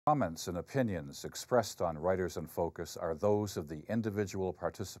Comments and opinions expressed on Writers in Focus are those of the individual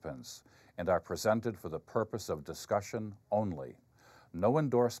participants and are presented for the purpose of discussion only. No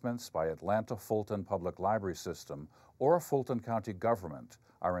endorsements by Atlanta Fulton Public Library System or Fulton County government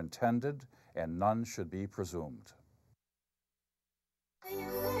are intended, and none should be presumed.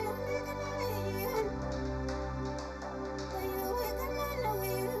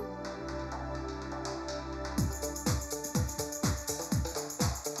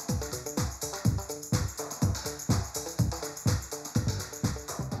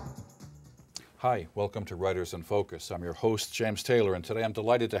 Hi, welcome to Writers in Focus. I'm your host, James Taylor, and today I'm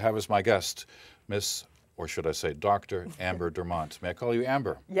delighted to have as my guest Miss, or should I say Dr. Amber Dermont. May I call you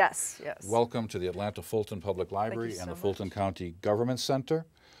Amber? Yes, yes. Welcome to the Atlanta Fulton Public Library and the Fulton much. County Government Center.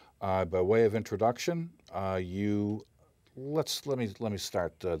 By way of introduction, let me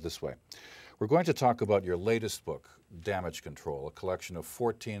start this way. We're going to talk about your latest book, Damage Control, a collection of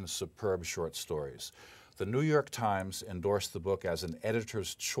 14 superb short stories. The New York Times endorsed the book as an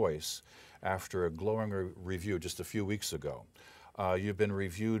editor's choice after a glowing review just a few weeks ago. You've been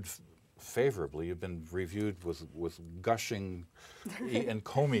reviewed favorably. You've been reviewed with gushing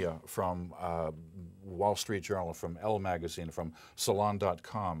encomia from Wall Street Journal, from Elle Magazine, from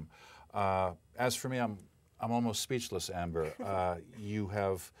Salon.com. As for me, I'm almost speechless, Amber. You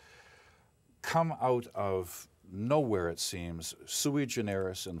have come out of nowhere, it seems, sui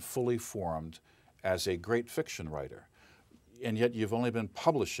generis and fully formed as a great fiction writer. And yet you've only been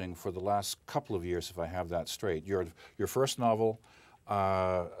publishing for the last couple of years, if I have that straight. Your first novel,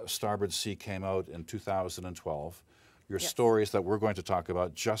 Starboard Sea, came out in 2012. Your Yes. stories that we're going to talk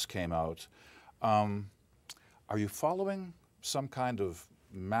about just came out. Are you following some kind of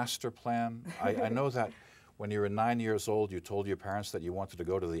master plan? I know that when you were 9 years old, you told your parents that you wanted to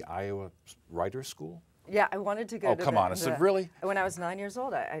go to the Iowa Writers' School? Yeah, I wanted to go Oh, to come on. Is it really? When I was 9 years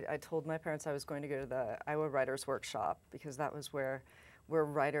old, I told my parents I was going to go to the Iowa Writers Workshop because that was where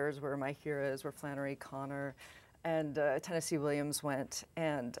writers were my heroes, where Flannery Connor and Tennessee Williams went.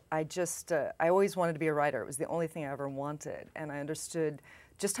 And I always wanted to be a writer. It was the only thing I ever wanted. And I understood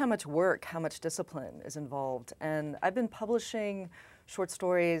just how much work, how much discipline is involved. And I've been publishing short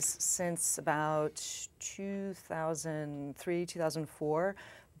stories since about 2003, 2004.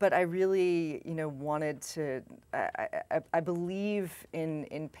 But I really, wanted to, I believe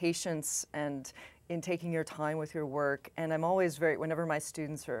in patience and in taking your time with your work. And I'm always whenever my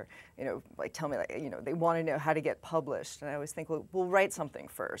students are, tell me, they want to know how to get published. And I always think, well, we'll write something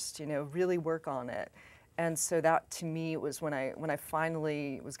first, really work on it. And so that, to me, was when I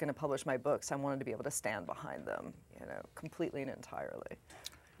finally was going to publish my books, I wanted to be able to stand behind them, completely and entirely.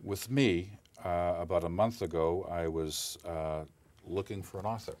 With me, about a month ago, I was looking for an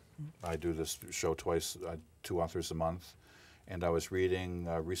author. I do this show twice, 2 authors a month, and I was reading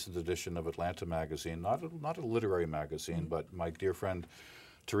a recent edition of Atlanta Magazine, not a literary magazine, but my dear friend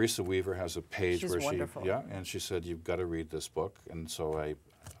Teresa Weaver has a page She's where wonderful. and she said, you've got to read this book, and so I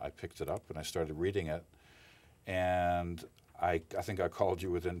picked it up and I started reading it, and I think I called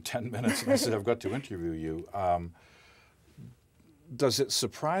you within 10 minutes and I said, I've got to interview you. Does it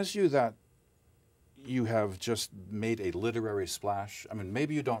surprise you that you have just made a literary splash? I mean,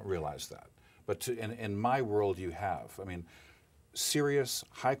 maybe you don't realize that, but in my world you have. I mean, serious,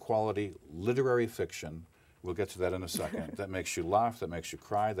 high-quality literary fiction, we'll get to that in a second, that makes you laugh, that makes you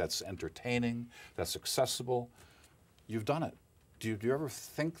cry, that's entertaining, that's accessible. You've done it. Do you ever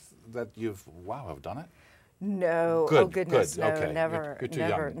think that I've done it? No, good, oh goodness, good. no, Okay. never, you're too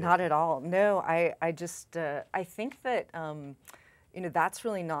never, young. not at all. No, I think that, that's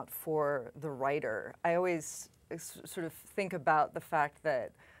really not for the writer. I always sort of think about the fact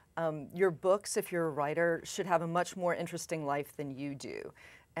that your books, if you're a writer, should have a much more interesting life than you do.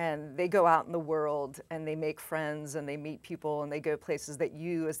 And they go out in the world and they make friends and they meet people and they go places that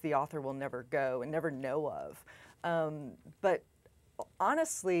you as the author will never go and never know of. But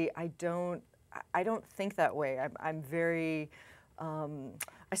honestly, I don't think that way. I'm very,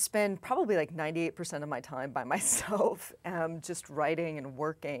 I spend probably like 98% of my time by myself, just writing and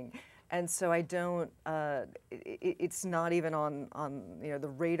working. And so I don't, it's not even on the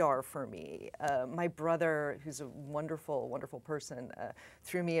radar for me. My brother, who's a wonderful, wonderful person,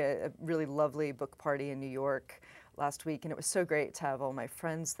 threw me a really lovely book party in New York last week, and it was so great to have all my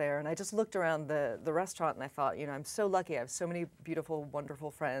friends there. And I just looked around the restaurant and I thought, I'm so lucky. I have so many beautiful,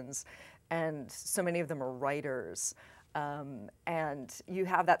 wonderful friends, and so many of them are writers. And you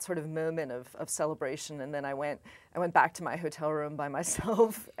have that sort of moment of celebration. And then I went back to my hotel room by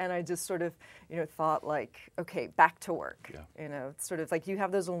myself, and I just sort of, thought like, okay, back to work. Yeah. It's sort of like you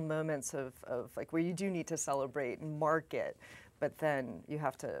have those little moments of like where you do need to celebrate and mark it. but then you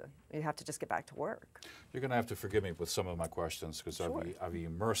have to just get back to work. You're going to have to forgive me with some of my questions because Sure. I've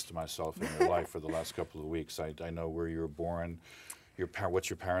immersed myself in your life for the last couple of weeks. I know where you were born, what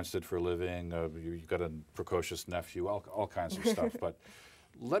your parents did for a living. You've got a precocious nephew, all kinds of stuff. But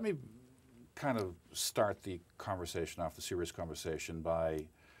let me kind of start the conversation off, the serious conversation, by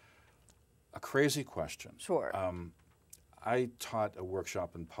a crazy question. Sure. I taught a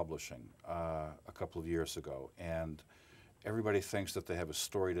workshop in publishing a couple of years ago, and everybody thinks that they have a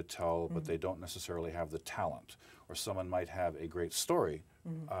story to tell, but they don't necessarily have the talent. Or someone might have a great story,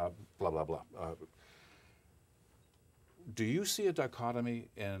 blah, blah, blah. Do you see a dichotomy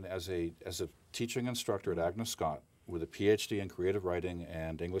as a teaching instructor at Agnes Scott with a PhD in creative writing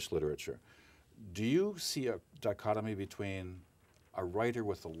and English literature? Do you see a dichotomy between a writer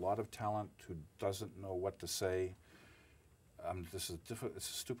with a lot of talent who doesn't know what to say? This is it's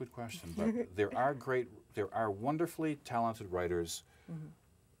a stupid question, but there are wonderfully talented writers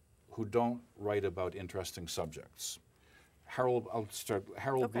who don't write about interesting subjects. Harold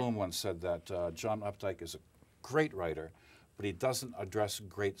Bloom once said that John Updike is a great writer, but he doesn't address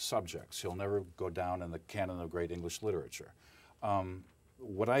great subjects. He'll never go down in the canon of great English literature.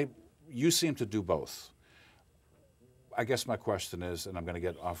 You seem to do both. I guess my question is, and I'm going to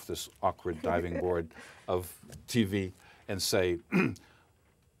get off this awkward diving board of TV and say,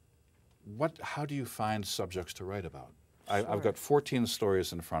 how do you find subjects to write about? Sure. I've got 14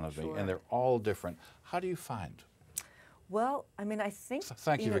 stories in front of me, and they're all different. How do you find? Well, I mean, I think...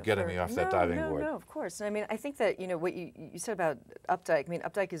 Thank you for getting me off that diving board. No, of course. I mean, I think that, what you said about Updike, I mean,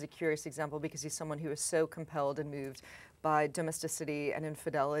 Updike is a curious example because he's someone who is so compelled and moved by domesticity and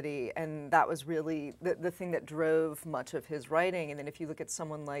infidelity, and that was really the thing that drove much of his writing. And then if you look at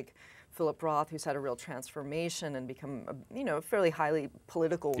someone like Philip Roth, who's had a real transformation and become a fairly highly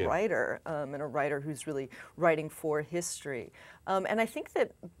political writer, and a writer who's really writing for history. And I think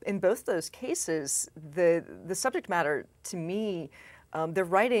that in both those cases, the subject matter, to me, they're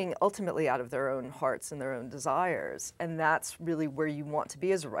writing ultimately out of their own hearts and their own desires, and that's really where you want to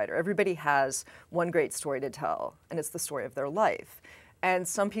be as a writer. Everybody has one great story to tell, and it's the story of their life. And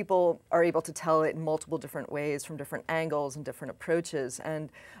some people are able to tell it in multiple different ways, from different angles and different approaches. And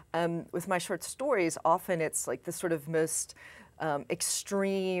with my short stories, often it's like the sort of most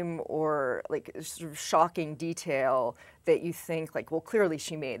extreme or like sort of shocking detail that you think like, well, clearly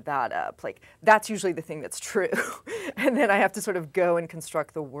she made that up. Like, that's usually the thing that's true. And then I have to sort of go and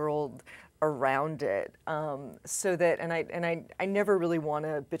construct the world around it, so that, and I never really want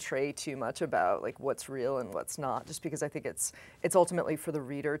to betray too much about like what's real and what's not, just because I think it's ultimately for the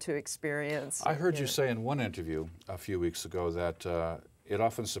reader to experience. I heard you say in one interview a few weeks ago that it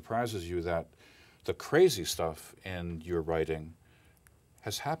often surprises you that the crazy stuff in your writing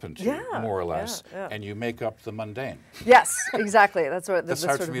has happened to you, more or less, and you make up the mundane. Yes, exactly. That's what that's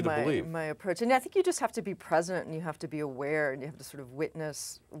hard sort for me of to believe. My approach. And I think you just have to be present, and you have to be aware, and you have to sort of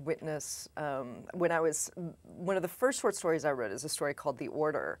witness. When I was, one of the first short stories I wrote is a story called The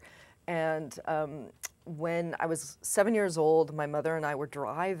Order, and when I was 7 years old, my mother and I were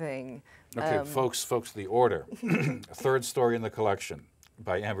driving. Okay, folks, The Order, third story in the collection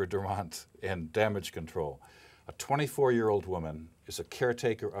by Amber Dermont and Damage Control. A 24-year-old woman is a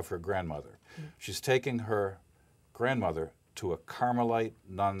caretaker of her grandmother. She's taking her grandmother to a Carmelite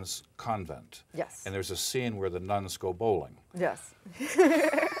nuns convent. Yes. And there's a scene where the nuns go bowling. Yes.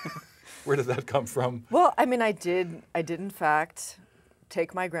 Where did that come from? Well, I mean, I did in fact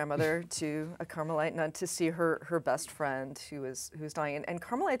take my grandmother to a Carmelite nun to see her best friend who was dying. And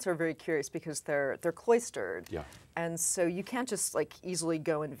Carmelites are very curious because they're cloistered. Yeah. And so you can't just like easily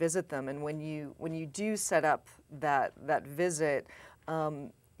go and visit them. And when you do set up that visit,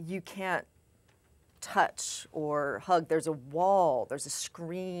 you can't touch or hug. There's a wall, there's a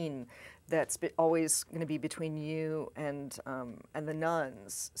screen that's always going to be between you and the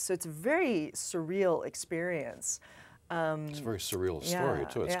nuns. So it's a very surreal experience. It's a very surreal story,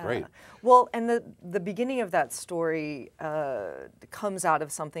 too. It's great. Well, and the beginning of that story comes out of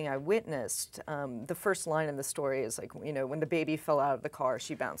something I witnessed. The first line in the story is like, when the baby fell out of the car,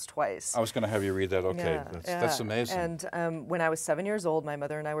 she bounced twice. I was going to have you read that. Okay, that's amazing. And when I was 7 years old, my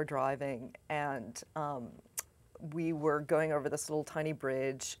mother and I were driving, and we were going over this little tiny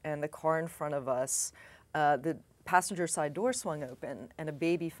bridge, and the car in front of us, the passenger side door swung open, and a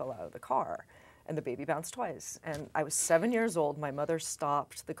baby fell out of the car. And the baby bounced twice. And I was 7 years old. My mother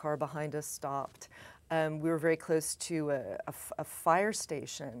stopped. The car behind us stopped. We were very close to a fire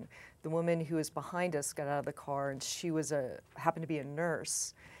station. The woman who was behind us got out of the car, and she happened to be a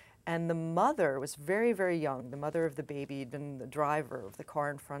nurse. And the mother was very, very young. The mother of the baby had been the driver of the car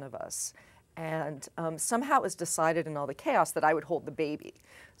in front of us. And somehow it was decided in all the chaos that I would hold the baby.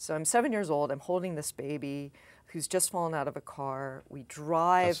 So I'm 7 years old, I'm holding this baby who's just fallen out of a car. We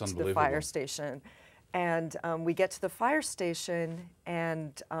drive to the fire station, and we get to the fire station,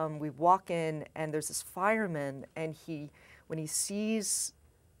 and we walk in, and there's this fireman, and when he sees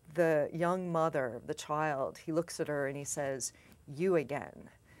the young mother of the child, he looks at her and he says, "You again."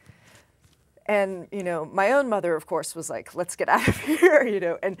 And, you know, my own mother, of course, was like, "Let's get out of here," you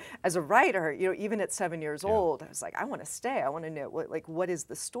know. And as a writer, you know, even at 7 years old, I was like, I want to stay. I want to know what is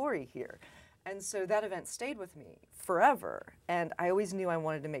the story here? And so that event stayed with me forever. And I always knew I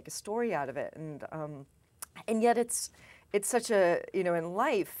wanted to make a story out of it. And yet it's such a, you know, in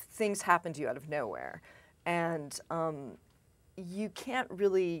life, things happen to you out of nowhere. And you can't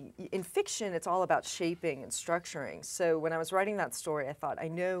really, in fiction, it's all about shaping and structuring. So when I was writing that story, I thought, I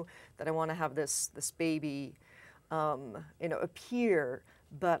know that I want to have this baby, you know, appear,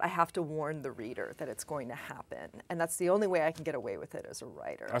 but I have to warn the reader that it's going to happen. And that's the only way I can get away with it as a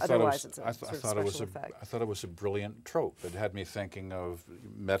writer. Otherwise, it's a sort of special effect. I thought it was a brilliant trope. It had me thinking of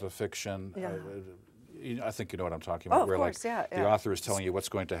metafiction. Yeah. I think you know what I'm talking about. Oh, of course, the author is telling you what's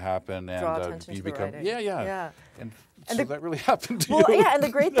going to happen, and you become yeah. And so that really happened to you. Well, yeah, and the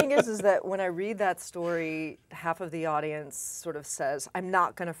great thing is that when I read that story, half of the audience sort of says, "I'm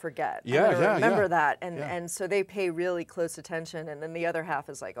not going to forget. I'm going to remember that," and so they pay really close attention, and then the other half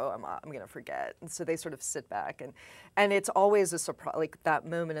is like, "Oh, I'm going to forget," and so they sort of sit back, and it's always a surprise. Like that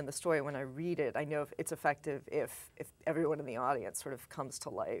moment in the story when I read it, I know it's effective if everyone in the audience sort of comes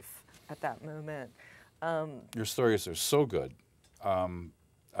to life at that moment. Your stories are so good. I'm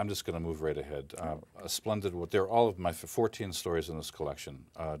just going to move right ahead. A splendid, they're all of my 14 stories in this collection,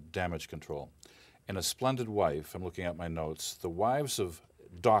 Damage Control. In A Splendid Wife, I'm looking at my notes, the wives of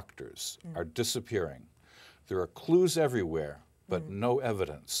doctors are disappearing. There are clues everywhere, but no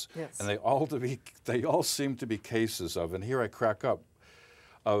evidence. Yes. And they all seem to be cases of, and here I crack up,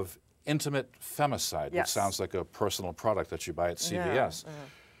 of intimate femicide, which sounds like a personal product that you buy at CVS.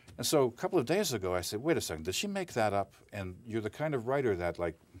 And so a couple of days ago, I said, wait a second, did she make that up? And you're the kind of writer that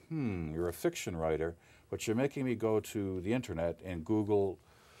like, you're a fiction writer, but you're making me go to the internet and Google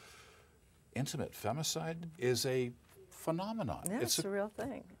intimate femicide is a phenomenon. Yeah, it's a real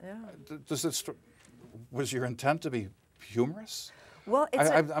thing, yeah. Was your intent to be humorous? Well,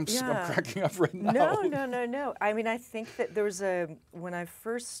 I'm cracking up right now. No. I mean, I think that there was when I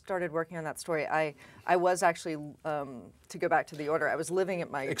first started working on that story, I was actually, to go back to the order, I was living at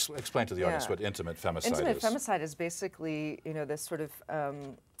my... Explain to the audience what intimate femicide is. Intimate femicide is basically, you know, this sort of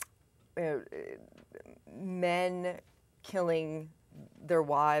men killing their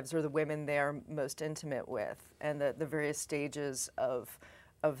wives or the women they're most intimate with, and the various stages of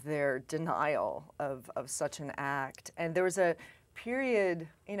their denial of such an act. And there was a period,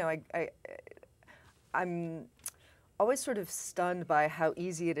 you know, I'm always sort of stunned by how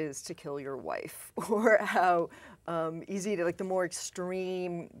easy it is to kill your wife, or how easy to, like, the more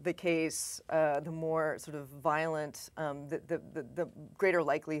extreme the case, the more sort of violent, the greater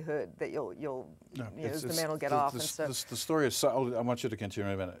likelihood that the man will get off. And so the story is so, I want you to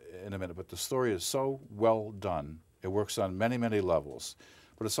continue in a minute, but the story is so well done. It works on many, many levels,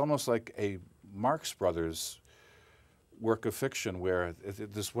 but it's almost like a Marx Brothers work of fiction where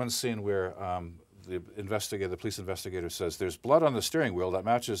this one scene where the police investigator says, "There's blood on the steering wheel that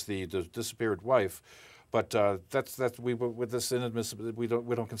matches the disappeared wife, but with this inadmissible, we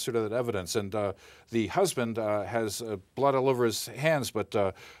don't consider that evidence. And the husband has blood all over his hands, but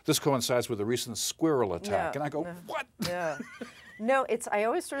this coincides with a recent squirrel attack." And I go, "What?" Yeah. No, I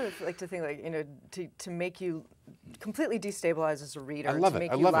always sort of like to think, like, you know, to make you completely destabilize as a reader, to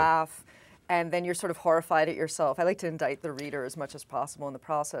make you laugh. And then you're sort of horrified at yourself. I like to indict the reader as much as possible in the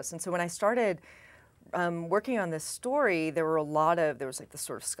process. And so when I started working on this story, there was like this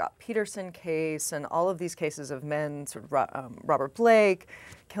sort of Scott Peterson case, and all of these cases of men, sort of Robert Blake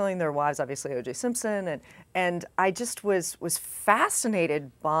killing their wives, obviously O.J. Simpson, and I just was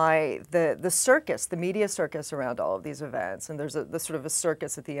fascinated by the circus, the media circus around all of these events. And there's the sort of a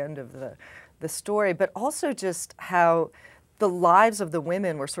circus at the end of the story, but also just how the lives of the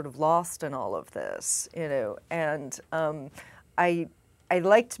women were sort of lost in all of this, you know, and I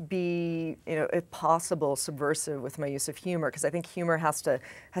like to be, you know, if possible, subversive with my use of humor, because I think humor has to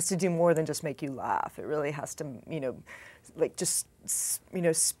do more than just make you laugh. It really has to, you know, like just, you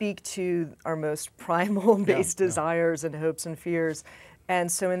know, speak to our most primal based desires and hopes and fears.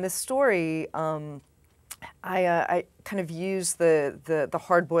 And so in this story, I kind of use the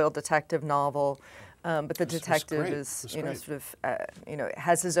hard-boiled detective novel But the detective is, sort of,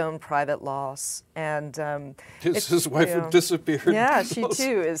 has his own private loss, and his wife had disappeared. Yeah, she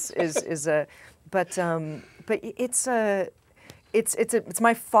too is a, but it's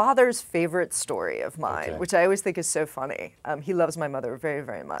my father's favorite story of mine, which I always think is so funny. He loves my mother very,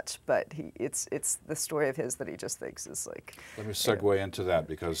 very much, but it's the story of his that he just thinks is like. Let me segue into that,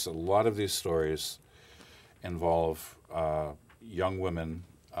 because a lot of these stories involve young women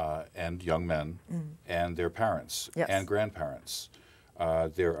and young men and their parents and grandparents.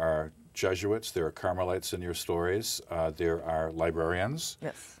 There are Jesuits, there are Carmelites in your stories, there are librarians.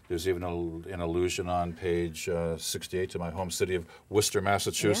 Yes. There's even an allusion on page 68 to my home city of Worcester,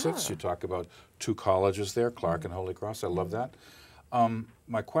 Massachusetts. You talk about 2 colleges there, Clark and Holy Cross. I love that.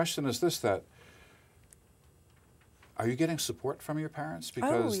 My question is this, that are you getting support from your parents?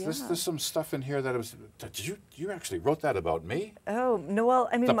 Because there's some stuff in here that was, you actually wrote that about me? Oh, no, well,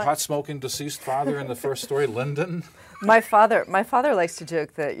 I mean, the pot-smoking deceased father in the first story, Lyndon? My father likes to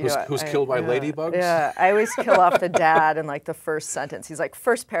joke that, who's killed by ladybugs? Yeah, I always kill off the dad in like the first sentence. He's like,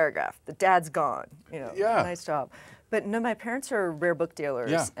 first paragraph, the dad's gone, nice job. But no, my parents are rare book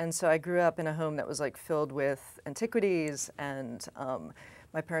dealers, and so I grew up in a home that was like filled with antiquities, and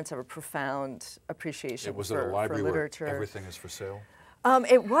my parents have a profound appreciation was for it a library literature. Where everything is for sale?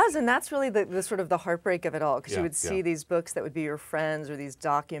 It was, and that's really the sort of the heartbreak of it all, because you would see yeah. these books that would be your friends, or these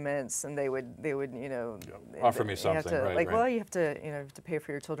documents, and they would offer me something, to, right? Like, right. well, you have to pay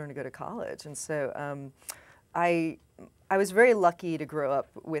for your children to go to college, and so I was very lucky to grow up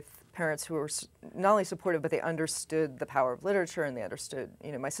with parents who were not only supportive, but they understood the power of literature, and they understood.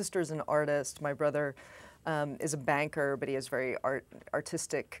 My sister's an artist, my brother is a banker, but he has very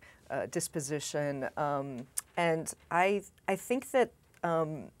artistic disposition, and I think that.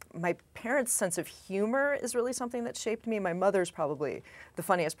 My parents' sense of humor is really something that shaped me. My mother's probably the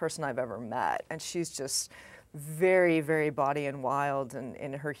funniest person I've ever met, and she's just very, very bawdy and wild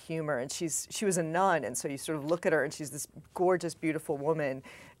in her humor. And she was a nun, and so you sort of look at her, and she's this gorgeous, beautiful woman,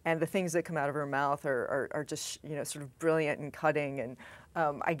 and the things that come out of her mouth are just sort of brilliant and cutting. And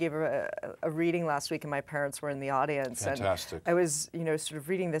I gave her a reading last week, and my parents were in the audience. Fantastic. And I was, sort of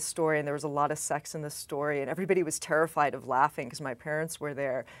reading this story, and there was a lot of sex in the story, and everybody was terrified of laughing because my parents were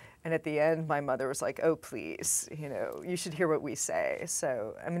there. And at the end, my mother was like, "Oh, please, you should hear what we say."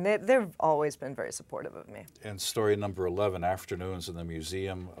 So, I mean, they've always been very supportive of me. And story number 11, Afternoons in the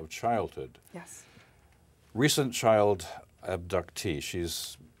Museum of Childhood. Yes. Recent child abductee.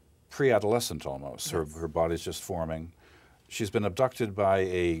 She's pre-adolescent almost. Yes. Her body's just forming. She's been abducted by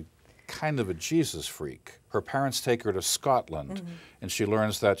a kind of a Jesus freak. Her parents take her to Scotland, and she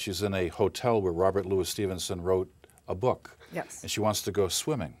learns that she's in a hotel where Robert Louis Stevenson wrote a book. Yes. And she wants to go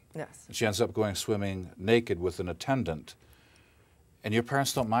swimming. Yes. And she ends up going swimming naked with an attendant. And your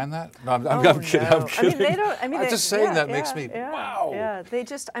parents don't mind that? No, I'm kidding. No. I'm kidding. I mean, they don't. I mean, I'm just saying that makes me, yeah, wow. Yeah, they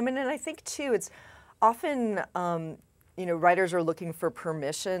just. I mean, and I think too, it's often. Writers are looking for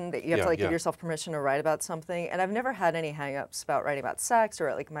permission, that you have to give yourself permission to write about something. And I've never had any hang-ups about writing about sex,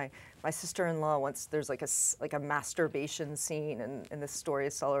 or like my sister-in-law once, there's like a masturbation scene in this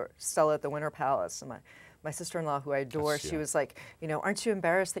story, Stella at the Winter Palace. And my sister-in-law, who I adore, she was like, aren't you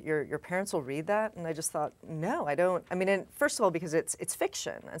embarrassed that your parents will read that? And I just thought, no, I don't. I mean, first of all, because it's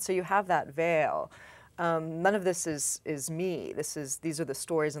fiction, and so you have that veil. None of this is me. These are the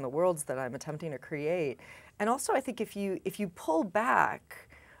stories and the worlds that I'm attempting to create. And also, I think if you pull back,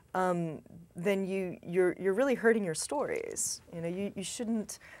 then you're really hurting your stories. You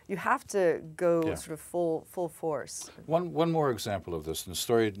shouldn't. You have to go sort of full force. One more example of this in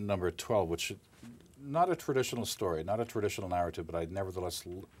story number 12, which not a traditional story, not a traditional narrative, but I nevertheless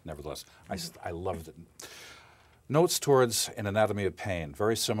I loved it. Notes towards an anatomy of pain,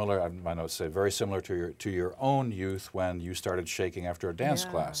 very similar. My notes say very similar to your own youth when you started shaking after a dance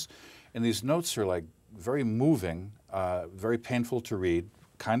class. And these notes are like very moving, very painful to read,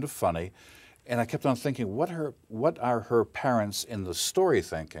 kind of funny. And I kept on thinking, what are her parents in the story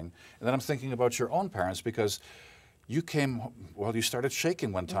thinking? And then I'm thinking about your own parents, because you you started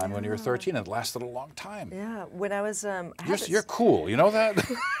shaking one time when you were 13, and it lasted a long time. Yeah, when I was... you're cool, you know that?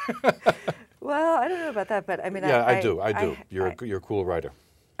 Well, I don't know about that, but I mean... Yeah, I do. You're a cool writer.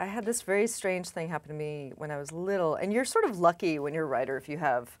 I had this very strange thing happen to me when I was little, and you're sort of lucky when you're a writer if you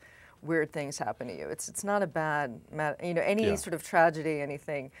have weird things happen to you. It's not a bad, any sort of tragedy,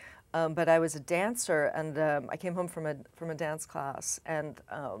 anything. But I was a dancer, and I came home from a dance class, and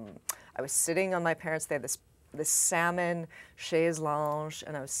I was sitting on my parents. They had this salmon chaise lounge,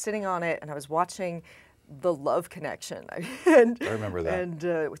 and I was sitting on it, and I was watching the Love Connection. And, I remember that.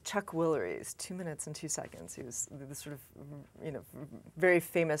 And with Chuck Woolery's 2 minutes and 2 seconds. He was the sort of, very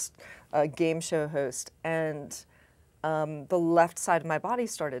famous game show host. And the left side of my body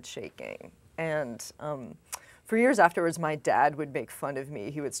started shaking. And for years afterwards, my dad would make fun of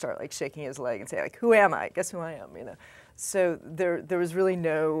me. He would start like shaking his leg and say like, "Who am I? Guess who I am?" So there was really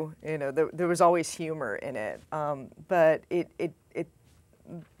no, there was always humor in it. But it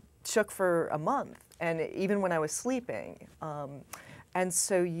shook for a month, and even when I was sleeping. And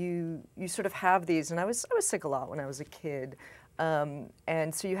so you sort of have these, and I was sick a lot when I was a kid.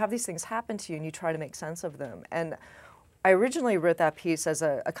 And so you have these things happen to you, and you try to make sense of them. And I originally wrote that piece as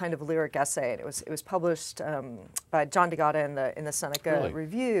a kind of lyric essay, and it was published by John DeGatta in the Seneca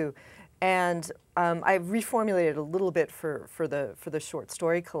Review, and I reformulated a little bit for the short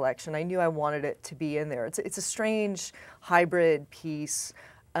story collection. I knew I wanted it to be in there. It's a strange hybrid piece,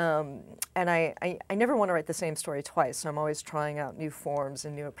 and I never want to write the same story twice. So I'm always trying out new forms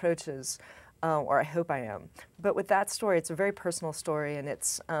and new approaches, or I hope I am. But with that story, it's a very personal story, and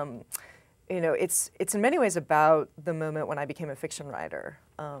it's it's in many ways about the moment when I became a fiction writer,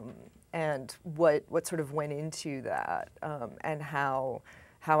 and what sort of went into that, and how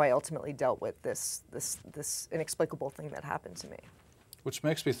I ultimately dealt with this inexplicable thing that happened to me. Which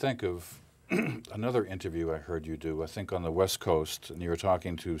makes me think of another interview I heard you do, I think on the West Coast, and you were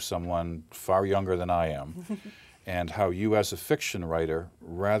talking to someone far younger than I am, and how you as a fiction writer,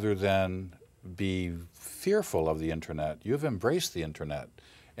 rather than be fearful of the internet, you've embraced the internet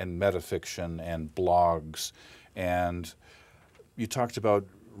and metafiction and blogs, and you talked about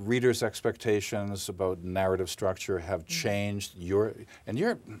readers' expectations about narrative structure have changed. You're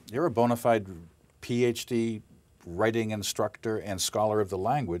a bona fide PhD writing instructor and scholar of the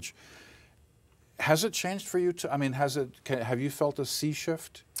language. Has it changed for you? Have you felt a sea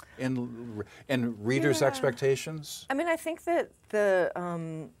shift in readers' expectations? I mean, I think that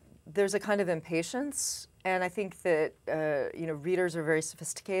there's a kind of impatience. And I think that readers are very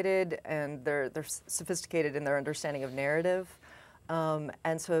sophisticated, and they're sophisticated in their understanding of narrative,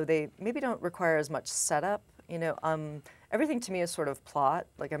 and so they maybe don't require as much setup. Everything to me is sort of plot.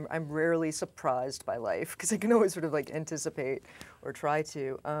 Like I'm rarely surprised by life because I can always sort of like anticipate or try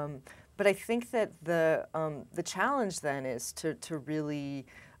to. But I think that the challenge then is to really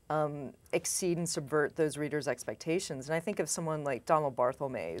exceed and subvert those readers' expectations. And I think of someone like Donald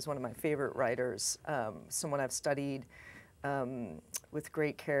Barthelme, who's one of my favorite writers, someone I've studied with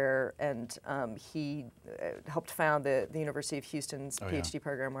great care, and he helped found the University of Houston's PhD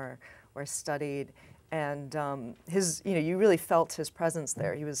program where I studied. And you really felt his presence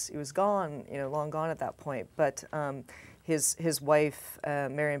there. He was gone, long gone at that point. But his wife,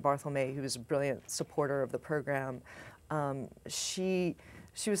 Marion Barthelme, who was a brilliant supporter of the program, she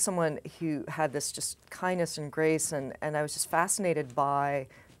was someone who had this just kindness and grace, and I was just fascinated by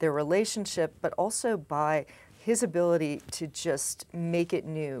their relationship, but also by his ability to just make it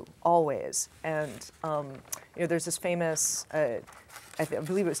new always. And there's this famous, I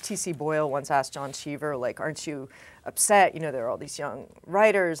believe it was T.C. Boyle once asked John Cheever, like, aren't you upset? There are all these young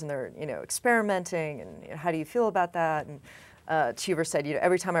writers, and they're experimenting, and how do you feel about that? And Cheever said,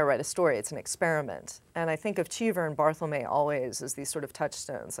 every time I write a story, it's an experiment. And I think of Cheever and Barthelme always as these sort of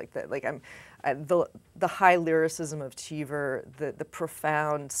touchstones, the high lyricism of Cheever, the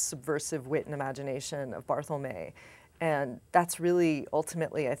profound subversive wit and imagination of Barthelme. And that's really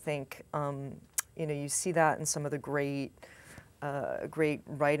ultimately, I think, you see that in some of the great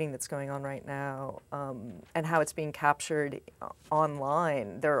writing that's going on right now, and how it's being captured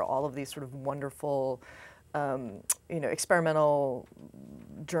online. There are all of these sort of wonderful experimental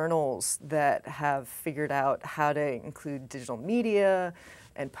journals that have figured out how to include digital media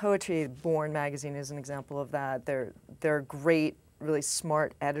and poetry. Born magazine is an example of that. They're great, really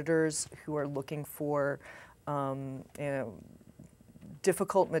smart editors who are looking for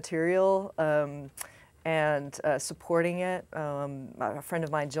difficult material and supporting it. A friend of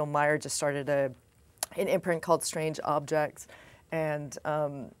mine, Jill Meyer, just started an imprint called Strange Objects, and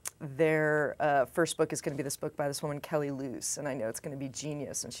their first book is going to be this book by this woman, Kelly Luce, and I know it's going to be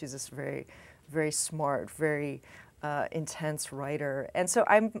genius, and she's this very, very smart, very intense writer. And so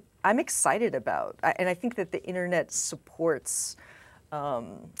I'm excited about, and I think that the internet supports,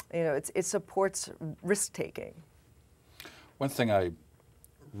 it supports risk-taking. One thing I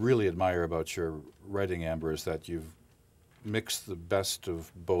really admire about your writing, Amber, is that you've mixed the best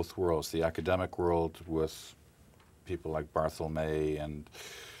of both worlds, the academic world with people like Barthelme and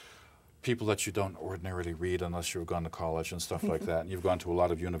people that you don't ordinarily read unless you've gone to college and stuff like that, and you've gone to a lot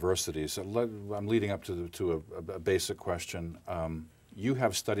of universities. I'm leading up to a basic question. You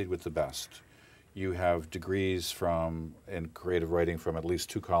have studied with the best. You have degrees in creative writing from at least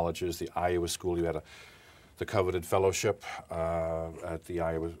 2 colleges. The Iowa School, you had the coveted fellowship at the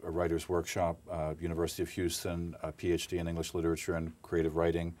Iowa Writers Workshop, University of Houston, a PhD in English literature and creative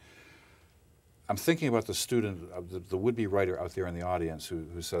writing. I'm thinking about the student, the would-be writer out there in the audience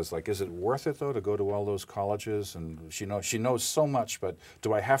who says, like, is it worth it, though, to go to all those colleges? And she knows so much, but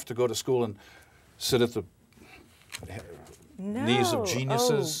do I have to go to school and sit at the knees of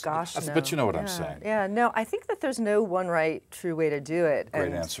geniuses? Oh, gosh, no. But you know what I'm saying. Yeah, no, I think that there's no one right, true way to do it.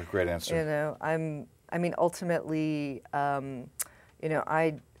 Great answer, great answer. You know, I mean, ultimately, you know,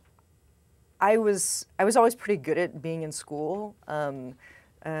 I was always pretty good at being in school.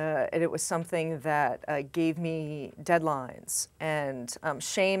 And it was something that gave me deadlines, and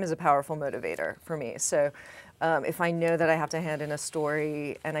shame is a powerful motivator for me. So if I know that I have to hand in a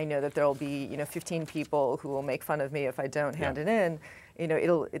story, and I know that there'll be 15 people who will make fun of me if I don't hand it in,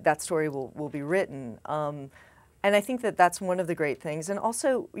 that story will be written. And I think that that's one of the great things. And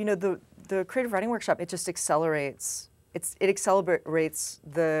also, the creative writing workshop, it just accelerates. It accelerates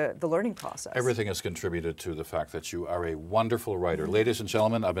the learning process. Everything has contributed to the fact that you are a wonderful writer. Ladies and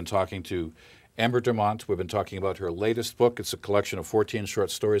gentlemen, I've been talking to Amber Dermont. We've been talking about her latest book. It's a collection of 14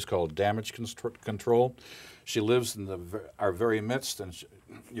 short stories called Damage Control. She lives in our very midst, and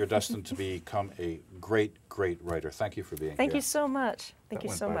you're destined to become a great, great writer. Thank you for being here. Thank you so much. Thank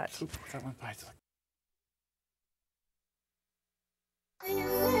you so much. That went by.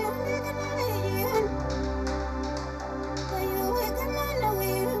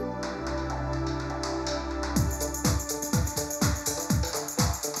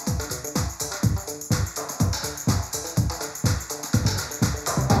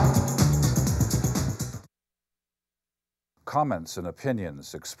 Comments and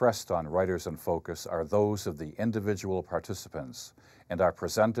opinions expressed on Writers in Focus are those of the individual participants and are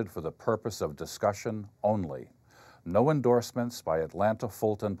presented for the purpose of discussion only. No endorsements by Atlanta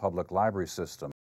Fulton Public Library System